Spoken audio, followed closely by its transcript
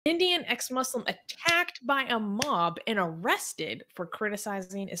Indian ex-Muslim attacked by a mob and arrested for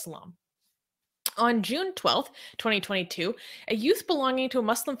criticizing Islam. On June 12th, 2022, a youth belonging to a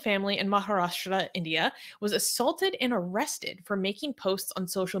Muslim family in Maharashtra, India, was assaulted and arrested for making posts on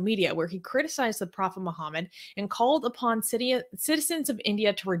social media where he criticized the Prophet Muhammad and called upon citizens of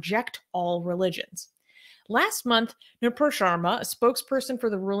India to reject all religions. Last month, Nupur Sharma, a spokesperson for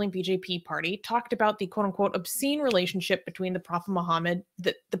the ruling BJP party, talked about the quote-unquote obscene relationship between the Prophet Muhammad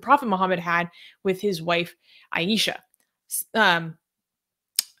that the Prophet Muhammad had with his wife Aisha.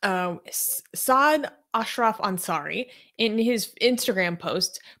 Saad Ashraf Ansari, in his Instagram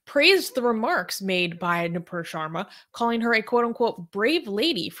post, praised the remarks made by Nupur Sharma, calling her a quote-unquote brave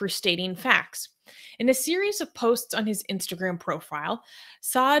lady for stating facts. In a series of posts on his Instagram profile,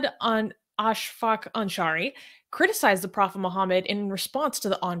 Saad Ashraf Ansari criticized the Prophet Muhammad in response to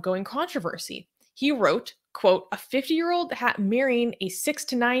the ongoing controversy. He wrote, quote, a 50-year-old marrying a 6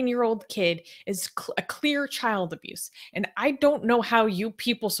 to 9-year-old kid is a clear child abuse, and I don't know how you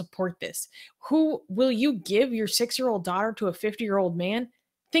people support this. Who will you give your 6-year-old daughter to a 50-year-old man?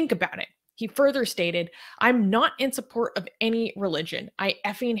 Think about it. He further stated, I'm not in support of any religion. I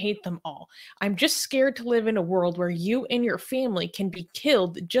effing hate them all. I'm just scared to live in a world where you and your family can be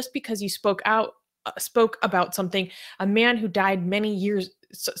killed just because you spoke about something a man who died many years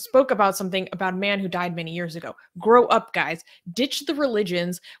ago. Grow up, guys. Ditch the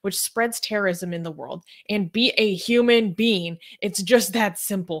religions which spreads terrorism in the world and be a human being. It's just that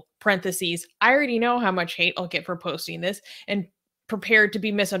simple. Parentheses. I already know how much hate I'll get for posting this and prepared to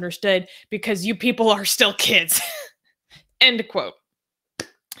be misunderstood because you people are still kids. End quote.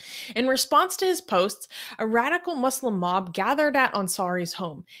 In response to his posts, a radical Muslim mob gathered at Ansari's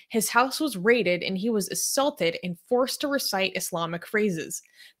home. His house was raided and he was assaulted and forced to recite Islamic phrases.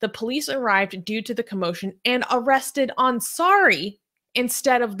 The police arrived due to the commotion and arrested Ansari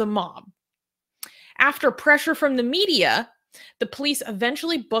instead of the mob. After pressure from the media, the police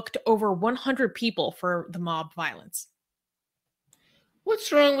eventually booked over 100 people for the mob violence.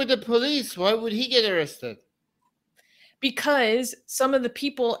 What's wrong with the police? Why would he get arrested? Because some of the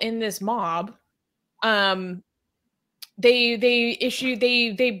people in this mob, they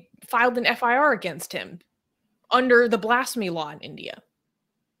filed an FIR against him under the blasphemy law in India.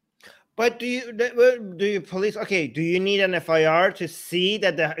 But do you police? Okay, do you need an FIR to see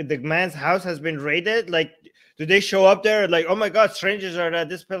that the man's house has been raided? Like, do they show up there like, oh my God, strangers are at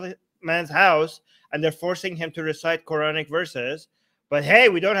this man's house and they're forcing him to recite Quranic verses? But hey,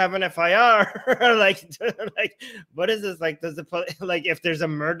 we don't have an FIR. like, what is this? Like, if there's a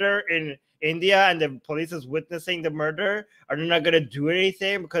murder in India and the police is witnessing the murder, are they not going to do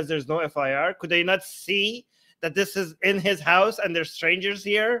anything because there's no FIR? Could they not see that this is in his house and there's strangers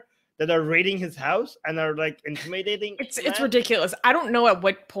here that are raiding his house and are like intimidating? It's ridiculous. I don't know at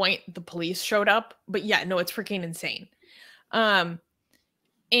what point the police showed up, but yeah, no, it's freaking insane.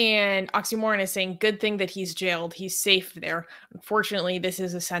 And Oxymoron is saying, good thing that he's jailed. He's safe there. Unfortunately, this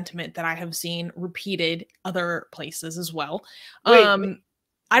is a sentiment that I have seen repeated other places as well. I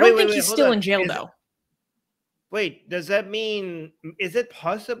don't think he's still in jail, though. Wait, does that mean, is it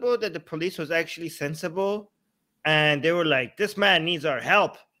possible that the police was actually sensible and they were like, this man needs our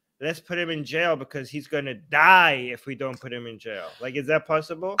help. Let's put him in jail because he's going to die if we don't put him in jail. Like, is that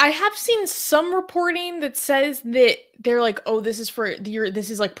possible? I have seen some reporting that says that they're like, oh, this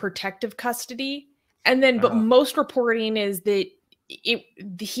is like protective custody. And then, but most reporting is that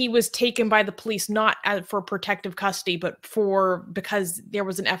he was taken by the police, not for protective custody, but because there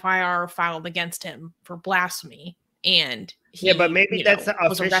was an FIR filed against him for blasphemy. And but maybe that's the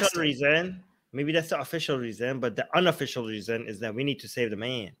official reason. Maybe that's the official reason, but the unofficial reason is that we need to save the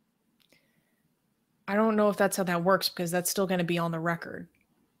man. I don't know if that's how that works because that's still going to be on the record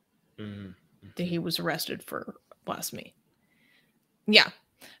that he was arrested for blasphemy. Yeah.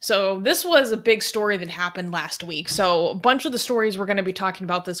 So this was a big story that happened last week. So a bunch of the stories we're going to be talking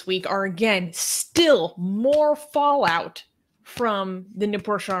about this week are, again, still more fallout from the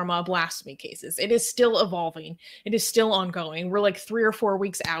Nupur Sharma blasphemy cases. It is still evolving. It is still ongoing. We're like 3 or 4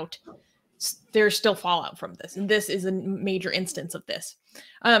 weeks out. There's still fallout from this. And this is a major instance of this.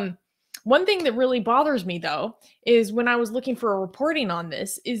 One thing that really bothers me, though, is when I was looking for a reporting on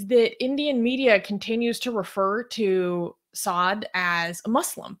this, is that Indian media continues to refer to Saad as a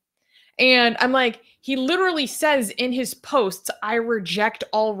Muslim. And I'm like, he literally says in his posts, I reject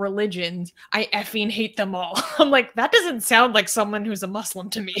all religions. I effing hate them all. I'm like, that doesn't sound like someone who's a Muslim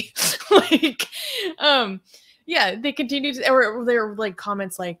to me. Yeah, they continue to, or they're like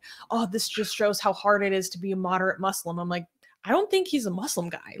comments like, oh, this just shows how hard it is to be a moderate Muslim. I'm like, I don't think he's a Muslim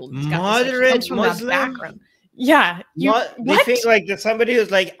guy. Moderate Muslim? Background. Yeah. They think like that somebody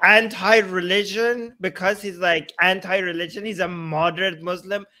who's like anti-religion because he's like anti-religion, he's a moderate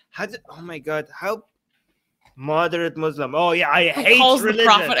Muslim. Oh my God, how moderate Muslim? Oh yeah, I hate calls religion.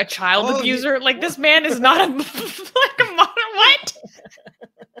 the prophet a child abuser. Like this man is not a like a moderate what?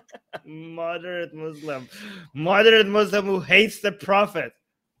 Moderate Muslim who hates the prophet.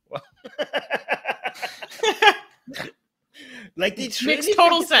 Like it makes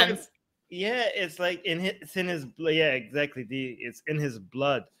total sense. Like, yeah, it's like it's in his blood. Yeah, exactly. It's in his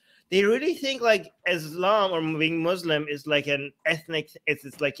blood. They really think like Islam or being Muslim is like an ethnic.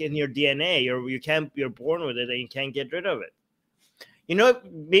 It's like in your DNA, or you're born with it and you can't get rid of it. You know,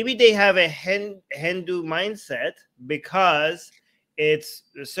 maybe they have a Hindu mindset because it's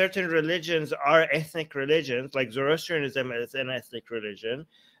certain religions are ethnic religions, like Zoroastrianism is an ethnic religion,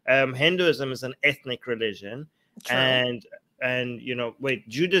 Hinduism is an ethnic religion, True. and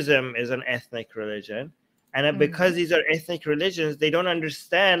Judaism is an ethnic religion, and because these are ethnic religions, they don't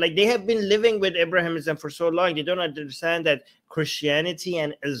understand. Like they have been living with Abrahamism for so long, they don't understand that Christianity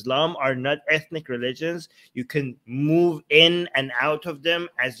and Islam are not ethnic religions. You can move in and out of them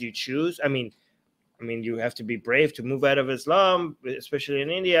as you choose. I mean, you have to be brave to move out of Islam, especially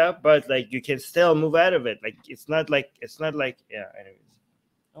in India, but like you can still move out of it. Like it's not like yeah. Anyways.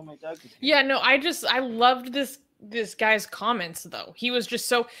 Oh my dog. Yeah, no, I loved this guy's comments though. He was just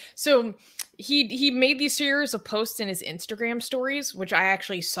so he made these series of posts in his Instagram stories, which I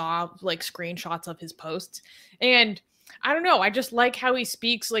actually saw like screenshots of his posts. And I don't know, I just like how he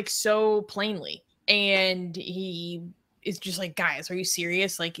speaks like so plainly. And he is just like, guys, are you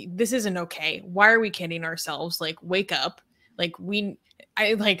serious? Like, this isn't okay. Why are we kidding ourselves? Like, wake up. Like,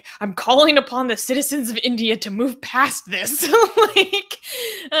 I'm calling upon the citizens of India to move past this.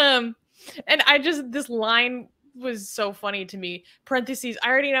 And this line was so funny to me. Parentheses, I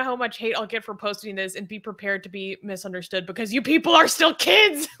already know how much hate I'll get for posting this, and be prepared to be misunderstood because you people are still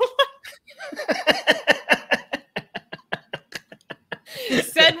kids.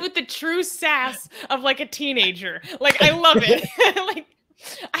 Said with the true sass of like a teenager. Like I love it. Like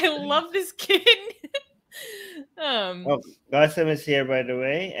I love this kid. Gossam is here, by the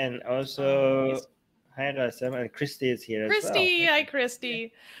way, and also hi Gossam, and Christy is here as well. Hi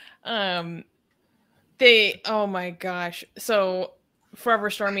Christy. Oh my gosh. So Forever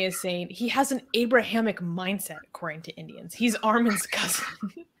Stormy is saying he has an Abrahamic mindset according to Indians. He's Armin's cousin.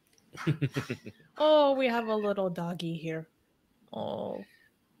 Oh, we have a little doggy here. Oh,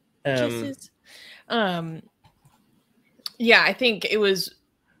 kisses. Yeah, I think it was.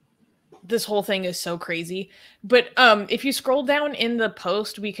 This whole thing is so crazy. But if you scroll down in the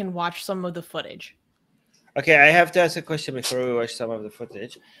post, we can watch some of the footage. Okay, I have to ask a question before we watch some of the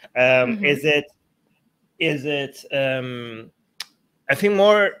footage. Is it? I think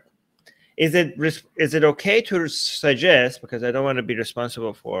more. Is it okay to suggest, because I don't want to be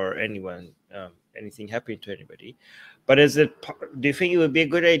responsible for anyone, anything happening to anybody, but do you think it would be a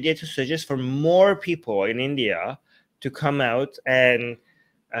good idea to suggest for more people in India to come out and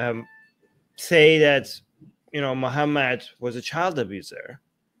say that, Muhammad was a child abuser,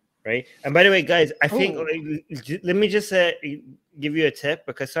 right? And by the way, guys, I think, let me just give you a tip,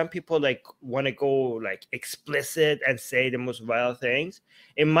 because some people like want to go like explicit and say the most vile things.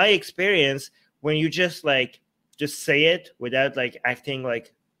 In my experience, when you just say it without like acting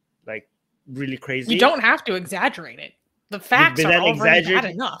like really crazy, you don't have to exaggerate it. The facts are already bad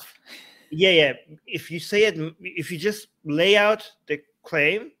enough. Yeah. If you say it, if you just lay out the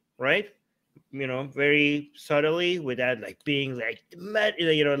claim, right? Very subtly, without like being like mad,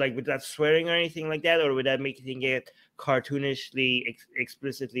 like without swearing or anything like that, or without making it cartoonishly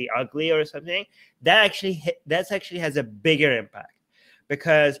explicitly ugly or something, that actually has a bigger impact.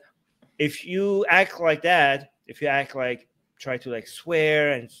 Because if you act like that, if you act like try to like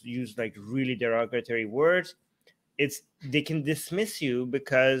swear and use like really derogatory words, they can dismiss you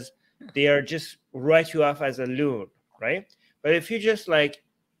because they are just write you off as a loon, right? But if you just like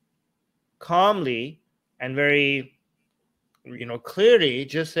calmly and very clearly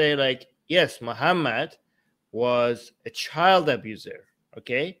just say like, yes, Muhammad was a child abuser,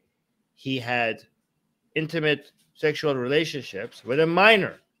 okay? He had intimate sexual relationships with a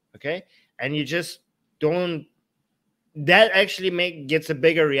minor, okay? And you just don't, that actually gets a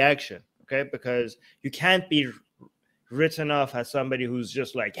bigger reaction, okay? Because you can't be written off as somebody who's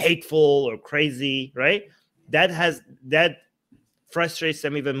just like hateful or crazy, right? That frustrates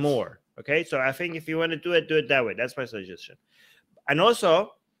them even more. Okay, so I think if you want to do it that way. That's my suggestion. And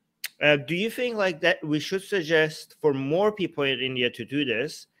also, do you think like that we should suggest for more people in India to do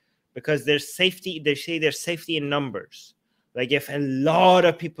this, because there's safety? They say there's safety in numbers. Like if a lot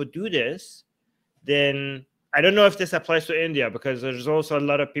of people do this, then I don't know if this applies to India, because there's also a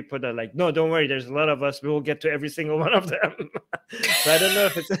lot of people that are like, no, don't worry, there's a lot of us. We will get to every single one of them. So I don't know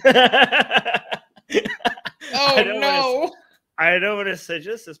if it's. I don't want to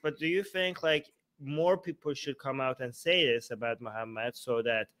suggest this, but do you think like more people should come out and say this about Muhammad so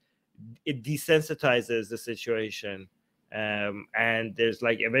that it desensitizes the situation, and there's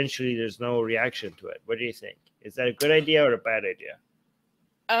like eventually there's no reaction to it? What do you think? Is that a good idea or a bad idea?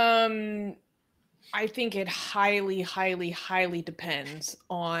 I think it highly, highly, highly depends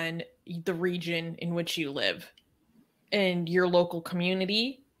on the region in which you live and your local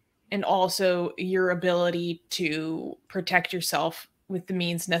community, and also your ability to protect yourself with the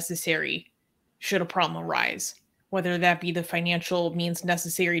means necessary should a problem arise, whether that be the financial means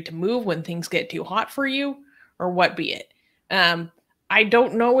necessary to move when things get too hot for you, or what be it. I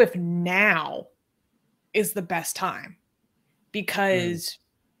don't know if now is the best time, because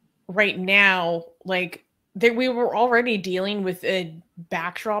right now, like we were already dealing with a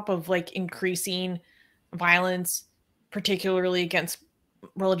backdrop of like increasing violence, particularly against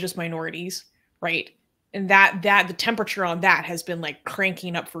religious minorities, right? And that the temperature on that has been like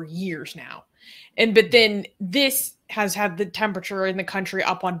cranking up for years now. But then this has had the temperature in the country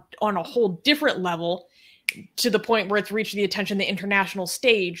up on a whole different level, to the point where it's reached the attention of the international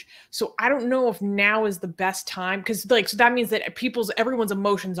stage. So I don't know if now is the best time, because like, so that means that everyone's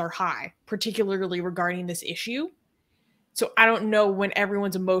emotions are high, particularly regarding this issue. So I don't know when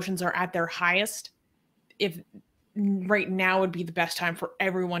everyone's emotions are at their highest, if right now would be the best time for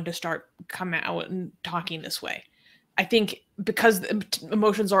everyone to start coming out and talking this way. I think because the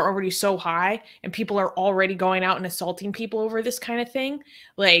emotions are already so high and people are already going out and assaulting people over this kind of thing,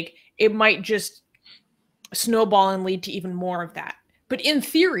 like it might just snowball and lead to even more of that. But in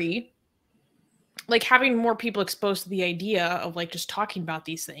theory, like having more people exposed to the idea of like just talking about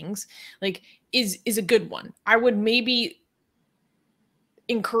these things, like is a good one. I would maybe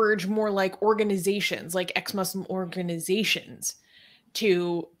encourage more like organizations, like ex-Muslim organizations,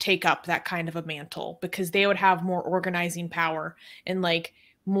 to take up that kind of a mantle, because they would have more organizing power and like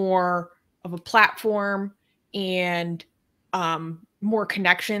more of a platform and more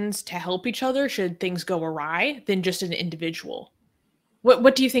connections to help each other should things go awry, than just an individual.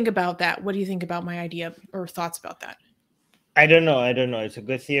 What do you think about that? What do you think about my idea or thoughts about that? I don't know. It's a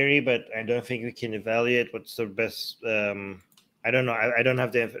good theory, but I don't think we can evaluate what's the best. I don't know. I don't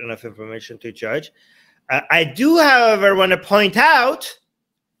have enough information to judge. I do, however, want to point out.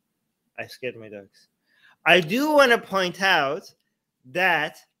 I scared my dogs. I do want to point out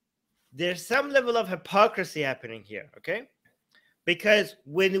that there's some level of hypocrisy happening here. Okay. Because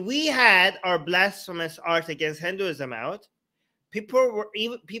when we had our blasphemous art against Hinduism out, people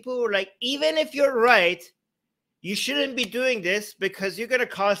were like, even if you're right, you shouldn't be doing this because you're gonna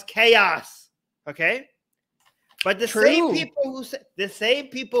cause chaos. Okay, but the same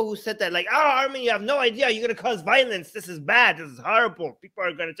people who said that, like, oh, Armin, you have no idea, you're gonna cause violence. This is bad. This is horrible. People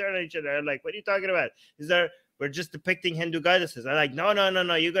are gonna turn on each other. I'm like, what are you talking about? We're just depicting Hindu goddesses. I'm like, no,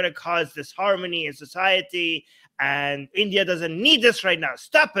 you're gonna cause disharmony in society. And India doesn't need this right now.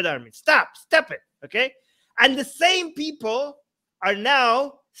 Stop it, Armin. Stop it. Okay? And the same people are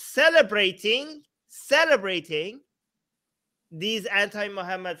now celebrating these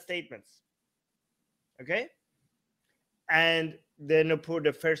anti-Muhammad statements. Okay? And then they put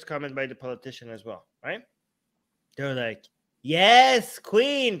the first comment by the politician as well, right? They're like, yes,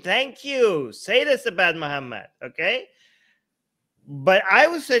 Queen, thank you. Say this about Muhammad, okay? But I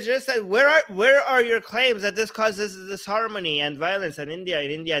would suggest that where are your claims that this causes disharmony and violence in India? In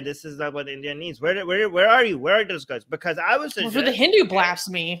India, this is not what India needs. Where are you? Where are those guys? Because I would suggest, for the Hindu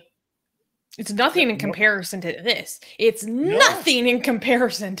blasphemy, it's nothing in comparison to this. It's nothing in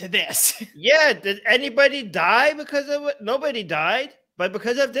comparison to this. Yeah, did anybody die because of it? Nobody died, but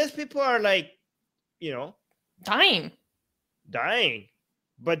because of this, people are like, dying.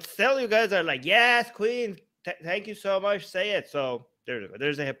 But still, you guys are like, yes, Queen. Thank you so much. Say it. So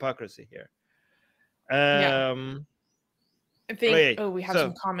there's a hypocrisy here. I think. We have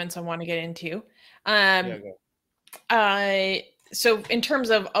some comments I want to get into. So in terms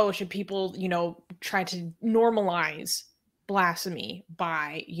of should people try to normalize blasphemy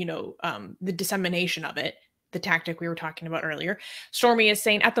by the dissemination of it, the tactic we were talking about earlier. Stormy is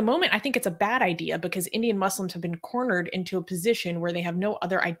saying, at the moment, I think it's a bad idea because Indian Muslims have been cornered into a position where they have no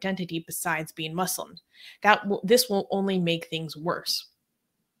other identity besides being Muslim. This will only make things worse.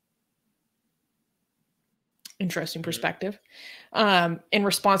 Interesting perspective. In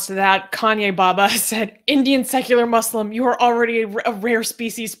response to that, Kanye Baba said, Indian secular Muslim, you are already a rare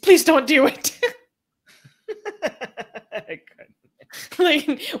species. Please don't do it.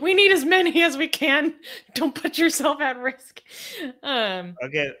 Like, we need as many as we can. Don't put yourself at risk.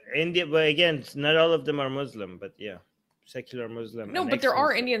 Okay, India, but again, not all of them are Muslim, but yeah, secular Muslim. No, and but there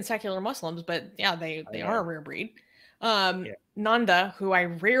are ex-Muslim. Indian secular Muslims, but yeah, they are a rare breed. Yeah. Nanda, who I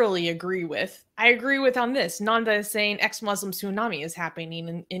rarely agree with, I agree with on this. Nanda is saying ex-Muslim tsunami is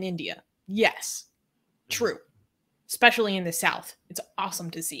happening in India. Yes, true. Especially in the South. It's awesome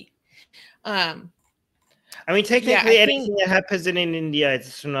to see. I mean, technically, anything that happens in India, it's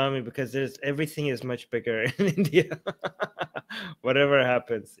a tsunami because everything is much bigger in India. Whatever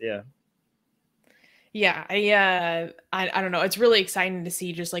happens, yeah. Yeah, I don't know. It's really exciting to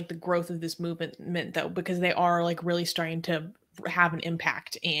see just like the growth of this movement, though, because they are like really starting to have an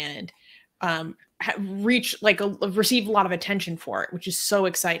impact and reach like receive a lot of attention for it, which is so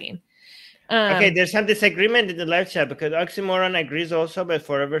exciting. Okay, there's some disagreement in the live chat because Oxymoron agrees also by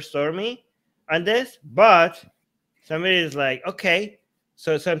Forever Stormy on this, but somebody is like, okay,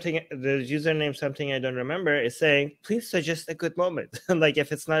 so something, the username, something I don't remember, is saying, please suggest a good moment. Like,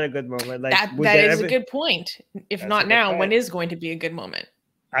 if it's not a good moment, like that is a good point. If not now, when is going to be a good moment?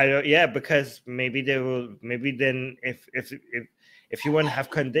 I don't, yeah, because maybe they will, maybe then if you want to have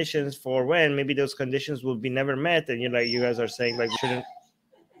conditions for when, maybe those conditions will be never met, and you're like, you guys are saying like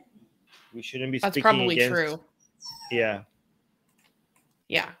we shouldn't be That's speaking probably against. True. Yeah.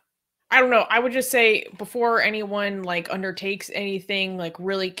 Yeah. I don't know. I would just say before anyone like undertakes anything, like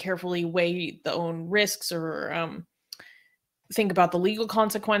really carefully weigh the own risks or think about the legal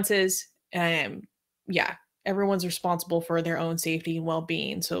consequences. Yeah, everyone's responsible for their own safety and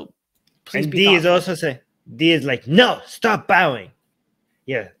well-being. So please and be D thoughtful. is also saying, D is like, no, stop bowing.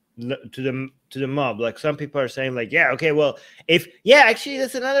 Yeah, to the mob. Like some people are saying like, yeah, okay, well, actually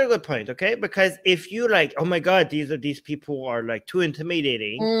that's another good point. Okay, because if you like, oh my god, these people are like too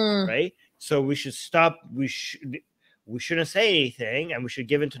intimidating, right? So we should stop. We shouldn't say anything, and we should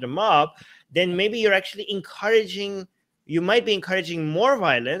give in to the mob. Then maybe you're actually encouraging. You might be encouraging more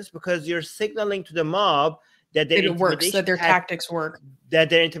violence because you're signaling to the mob that it works, that their tactics work, that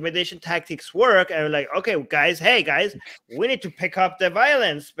their intimidation tactics work, and like, okay, guys, hey guys, we need to pick up the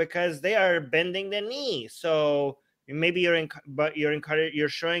violence because they are bending the knee. So maybe you're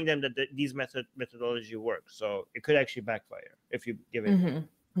showing them that these methodology works. So it could actually backfire if you give it.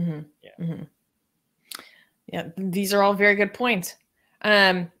 Yeah, these are all very good points.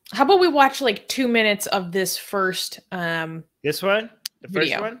 How about we watch like 2 minutes of this first this one, the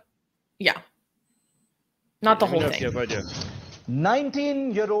video. first one? Yeah. Not the whole thing.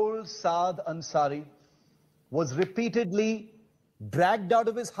 19-year-old Saad Ansari was repeatedly dragged out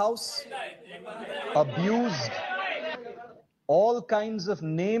of his house, abused, all kinds of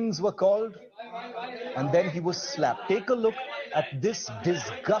names were called, and then he was slapped. Take a look at this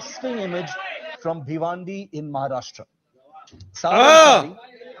disgusting image from Bhiwandi in Maharashtra. Saad Ansari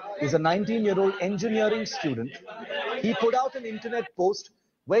is a 19-year-old engineering student. He put out an internet post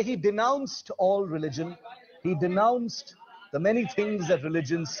where he denounced all religion. He denounced the many things that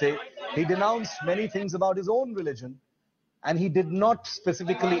religions say. He denounced many things about his own religion. And he did not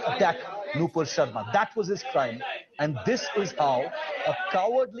specifically attack Nupur Sharma. That was his crime. And this is how a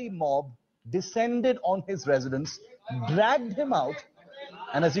cowardly mob descended on his residence, dragged him out,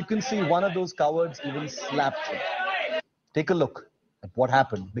 and as you can see, one of those cowards even slapped him. Take a look at what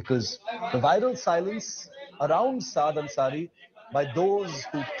happened, because the viral silence around Saad Ansari by those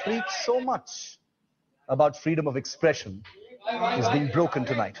who preach so much about freedom of expression is being broken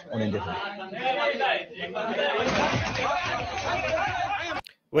tonight on India Today.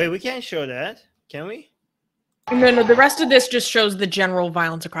 Wait, we can't show that, can we? No, the rest of this just shows the general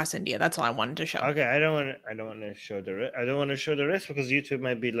violence across India. That's all I wanted to show. Okay, I don't want to show the rest because YouTube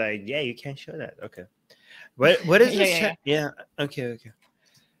might be like, yeah, you can't show that. Okay. What is this? Yeah. Okay.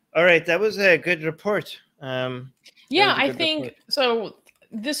 All right, that was a good report. Yeah, I think so.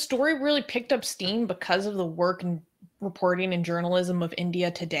 This story really picked up steam because of the work and reporting and journalism of India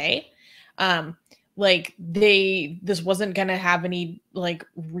Today. Like this wasn't going to have any like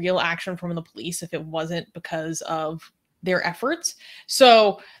real action from the police if it wasn't because of their efforts.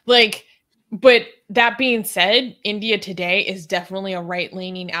 So like, but that being said, India Today is definitely a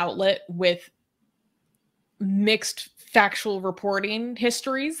right-leaning outlet with mixed factual reporting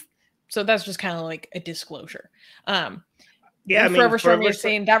histories. So that's just kind of like a disclosure. Yeah, Forever Stormy is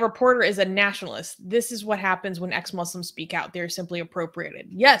saying that reporter is a nationalist. This is what happens when ex-Muslims speak out. They're simply appropriated.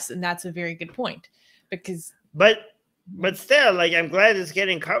 Yes, and that's a very good point. Because but still, like, I'm glad it's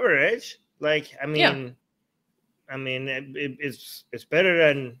getting coverage. Like, I mean, it's better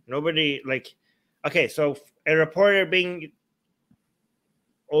than nobody. Like, okay, so a reporter being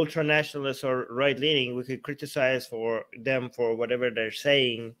ultra nationalists or right leaning, we could criticize for them for whatever they're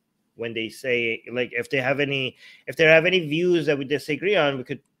saying when they say, like, if they have any views that we disagree on, we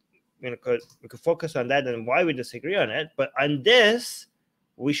could focus on that and why we disagree on it. But on this,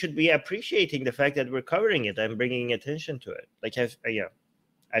 we should be appreciating the fact that we're covering it and bringing attention to it. Like,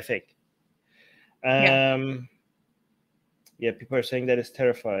 I think. Yeah, people are saying that it's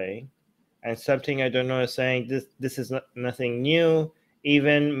terrifying. And something I don't know is saying this is nothing new.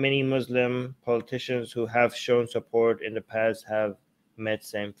 Even many Muslim politicians who have shown support in the past have met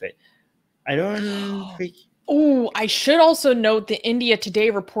same fate. I don't think. Oh, I should also note that India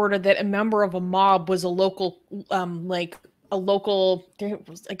Today reported that a member of a mob was a local, a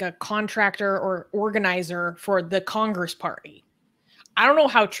contractor or organizer for the Congress Party. I don't know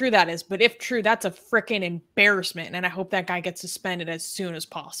how true that is, but if true, that's a freaking embarrassment, and I hope that guy gets suspended as soon as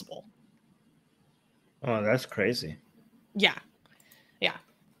possible. Oh, that's crazy. Yeah. Yeah.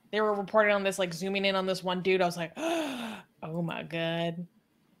 They were reporting on this, like zooming in on this one dude. I was like, oh my God.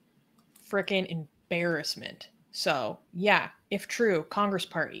 Freaking embarrassment. So, yeah, if true, Congress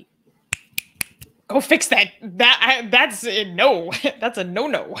Party. Go fix that. That's a no. That's a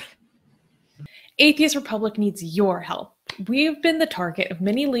no-no. Atheist Republic needs your help. We've been the target of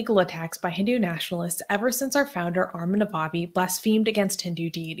many legal attacks by Hindu nationalists ever since our founder, Armin Navabi, blasphemed against Hindu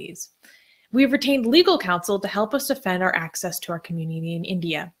deities. We have retained legal counsel to help us defend our access to our community in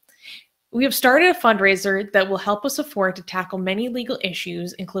India. We have started a fundraiser that will help us afford to tackle many legal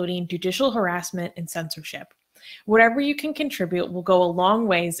issues, including judicial harassment and censorship. Whatever you can contribute will go a long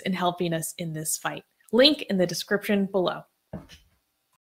ways in helping us in this fight. Link in the description below.